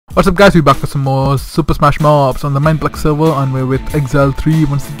What's up guys, we're back with some more Super Smash Mobs on the Mineplex server, and we're with Exile 3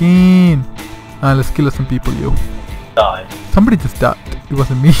 once again. And let's kill some people, yo. Die. Somebody just died. It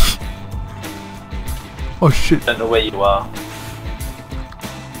wasn't me. Oh shit. Don't know where you are.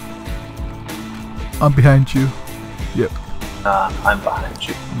 I'm behind you. Yep. Nah, I'm behind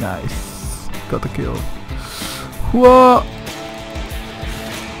you. Nice. Got the kill. Whoa!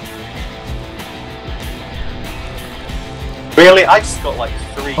 Really? I just got like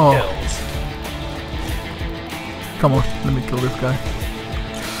 3 kills. Come on, let me kill this guy.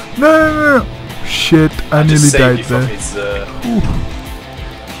 No! Shit, I nearly died there. His,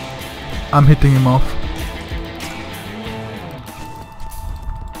 I'm hitting him off.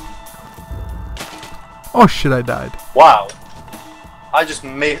 Oh shit, I died. Wow. I just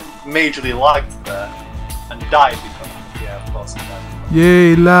majorly lagged there and died because yeah, of course I died.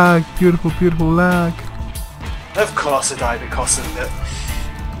 Yay, lag. Beautiful, beautiful lag. Of course I died because of it.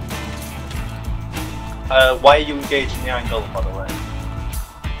 Why are you engaging the Iron Golem, by the way?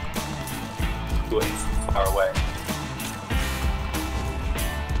 You were far away.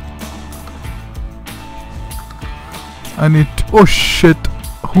 I need to, oh shit.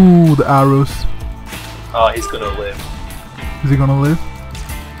 Ooh, the arrows. Oh, he's gonna live. Is he gonna live?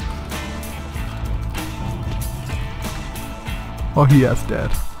 Oh, he is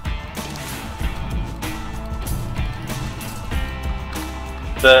dead.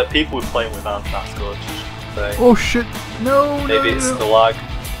 The people we're playing with aren't that good. Oh shit, no, maybe no, it's no. the lag.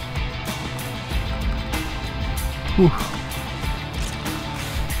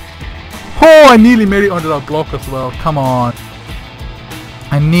 Oh, I nearly made it onto that block as well, come on.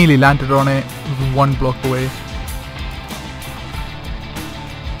 I nearly landed on it, one block away.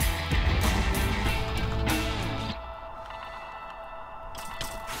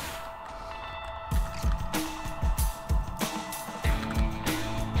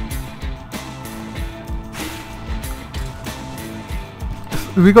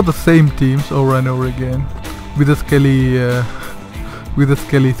 We got the same teams over and over again, with a Skele, with a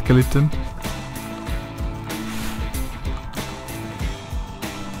Skele skeleton.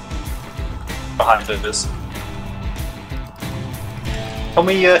 Behind us. Can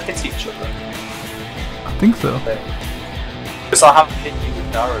we hit each other? I think so. Because I haven't hit you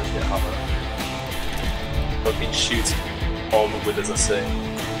with arrows yet, have I? I've been shooting all the withers I see.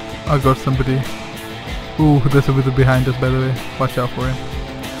 I got somebody. Ooh, there's a wither behind us, by the way. Watch out for him.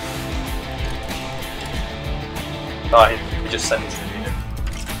 Oh, he just sent me to the unit.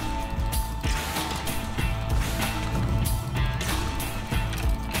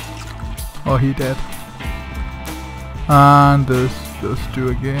 Oh, he dead. And there's those two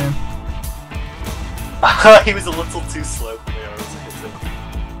again. He was a little too slow for me, I was hit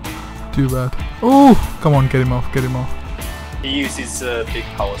him. Too bad. Oh, come on, get him off, get him off. He uses big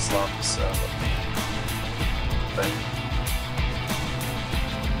power slams, so...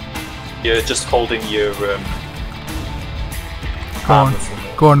 You're just holding your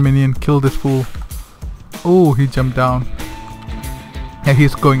Go on minion, kill this fool. Oh, he jumped down. Yeah,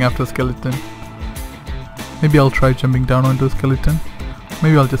 he's going after a skeleton. Maybe I'll try jumping down onto a skeleton.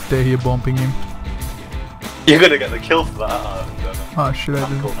 Maybe I'll just stay here bombing him. You're gonna get the kill for that. Oh shit, I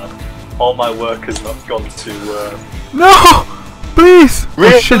didn't. All my work has not gone to No! Please!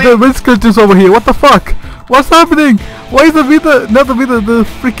 Really? Oh shit, the wind skeleton's over here, what the fuck? What's happening? Why is the wither, not the wither, the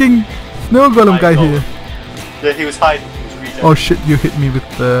freaking snow golem guy here? Yeah, he was hiding. Oh shit, you hit me with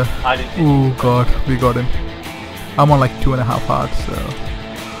the... I didn't hit oh you. god, we got him. I'm on like 2.5 hearts, so...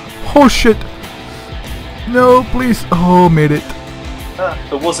 Oh shit! No, please! Oh, made it.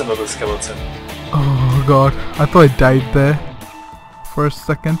 There was another skeleton. Oh god, I thought I died there. For a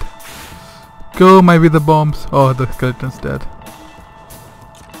second. Go, my wither bombs. Oh, the skeleton's dead.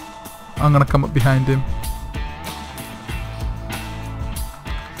 I'm gonna come up behind him.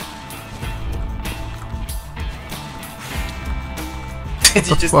 Did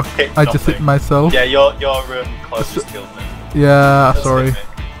you just hit I just hit myself. Yeah, your closest killed me. Yeah, That's sorry. hit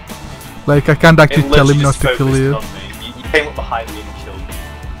me. Like, I can't actually tell him not to kill you. You came up behind me and killed me.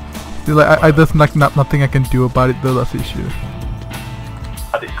 See, like, there's like nothing I can do about it though, that's the issue. I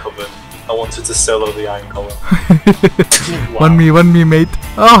had it covered. I wanted to solo the Iron Golem. Wow. One me mate.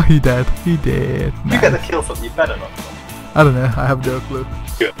 Oh, he dead. He dead. You get the kill from you better not. I don't know, I have no clue.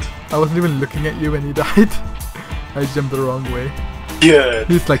 Good. I wasn't even looking at you when you died. I jumped the wrong way. Good.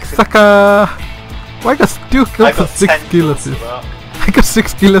 He's like, sucker! Why got 2 kills and 6 kill assists? I got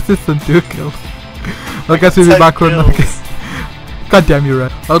 6 kill assists and 2 kills. Well guys, we'll be back for another game. God damn you,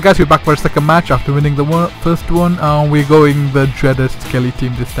 Red. Well guys, we're back for a second match after winning the first one. We're going the dreaded Skele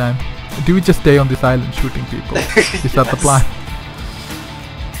team this time. Do we just stay on this island shooting people? Is that the plan?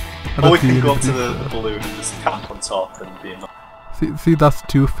 Or we can go up to the balloon and just camp on top and be in. See, that's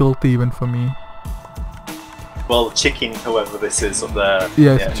too filthy even for me. Well, chicken, whoever this is up there.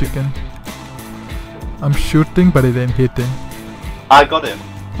 Yeah, it's a chicken. I'm shooting, but it ain't hitting. I got him.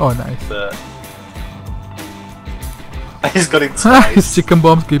 Oh, nice. He's got him twice. His chicken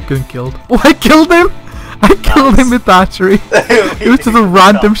bombs keep getting killed. Oh, I killed him! I killed him with archery. It was just a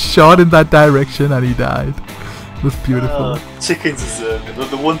random shot in that direction and he died. It was beautiful. Chickens deserve it.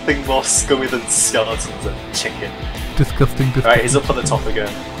 The one thing more scummy than skeletons are chicken. Disgusting. Right, he's up on the top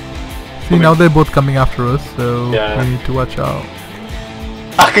again. See, now they're both coming after us, so we need to watch out.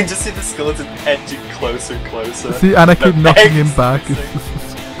 I can just see the skeleton edging closer and closer. See, and I keep knocking him back.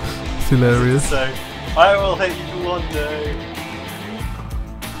 It's hilarious. So, I will hit you one day.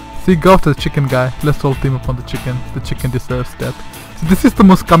 See, go after the chicken guy. Let's all team up on the chicken. The chicken deserves death. So this is the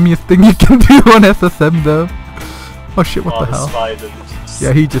most scummiest thing you can do on SSM though. Oh shit, what the hell?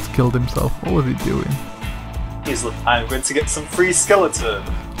 Yeah, he just killed himself. What was he doing? He's like, I'm going to get some free skeleton.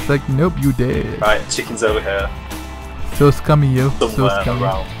 It's like, nope, you did. Right, chicken's over here. So scummy, yo. Somewhere so scummy.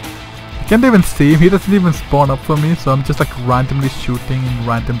 Around. I can't even see him. He doesn't even spawn up for me, so I'm just like randomly shooting in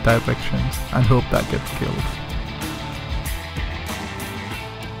random directions and hope that gets killed.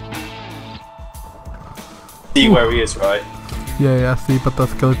 See where he is, right? Yeah, see, but the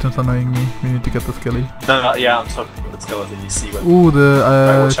skeleton's annoying me. We need to get the Skele. No, yeah, I'm talking about the skeleton. You see where? Ooh, the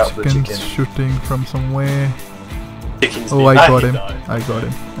right, chicken's chicken. shooting from somewhere. Chicken's Oh, I got him. I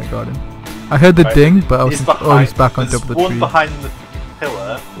got him. I heard the ding, but I was he's back on top of the tree. One behind the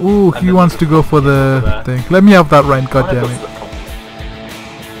pillar. Ooh, he wants to go for the thing. Let me have that Ryan, goddammit.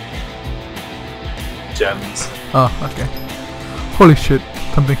 Gems. Oh, okay. Holy shit,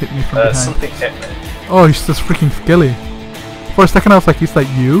 something hit me from behind. Something hit me. Oh, he's just freaking Skele. For a second I was like, is that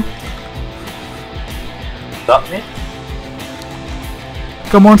you? That me?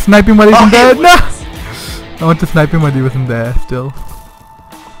 Come on, snipe him while he wasn't there. No! I want to snipe him while he wasn't there still.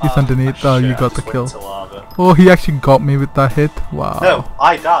 He's underneath. Oh, you got the kill. Oh, he actually got me with that hit. Wow. No,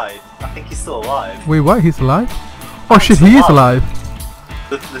 I died. I think he's still alive. Wait, what? He's alive? Oh shit, he is alive.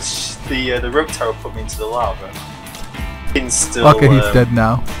 The rope tower put me into the lava. He's still. Okay, he's dead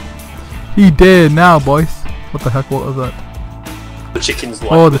now. He dead now, boys. What the heck? What was that? The chicken's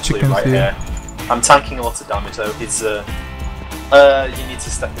like the chicken's right here. I'm tanking a lot of damage though. He's you need to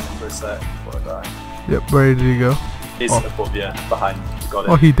step in for a sec before I die. Yep, where did he go? He's above you, behind. Got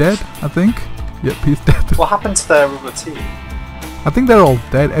him. Oh, he dead? I think. Yep, he's dead. What happened to their other team? I think they're all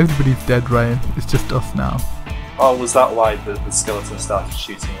dead. Everybody's dead, Ryan. It's just us now. Oh, was that why the skeleton started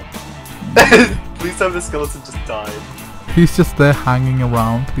shooting him? Please tell me the skeleton just died. He's just there hanging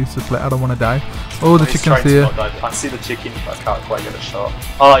around. He's just like, I don't want to die. Oh, the chicken's here. I see the chicken, but I can't quite get a shot.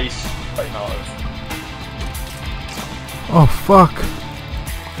 Oh, he's fighting out of. Oh, fuck.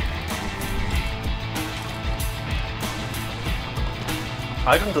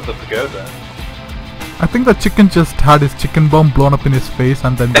 I don't do the pagoda. I think the chicken just had his chicken bomb blown up in his face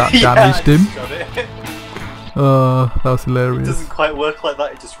and then that damaged him. That was hilarious. It doesn't quite work like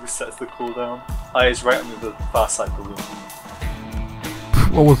that, it just resets the cooldown. He's right under the far side balloon.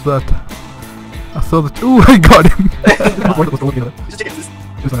 What was that? I saw the. Ooh, I got him!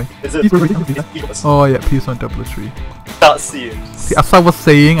 Oh, yeah, he's on top of the tree. Can't see him. See, as I was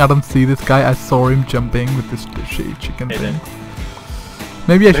saying, I don't see this guy. I saw him jumping with this shitty chicken thing.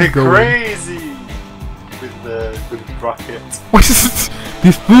 Maybe I should go crazy with the bracket. What is this?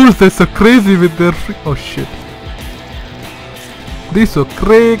 These fools, they're so crazy with their oh shit. They're so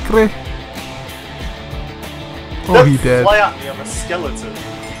cray. Oh, Don't he dead. Fly at me, I'm a skeleton.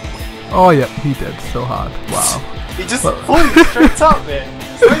 Oh yeah, he dead so hard. Wow. He just flew straight at me.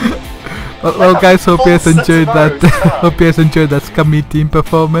 Well guys, hope you guys enjoyed that. Hope you guys enjoyed that Scummy team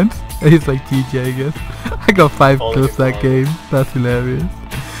performance. He's like GG, I guess. I got 5 kills that game. That's hilarious.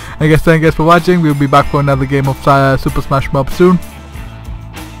 I guess thank you guys for watching. We'll be back for another game of Super Smash Mob soon.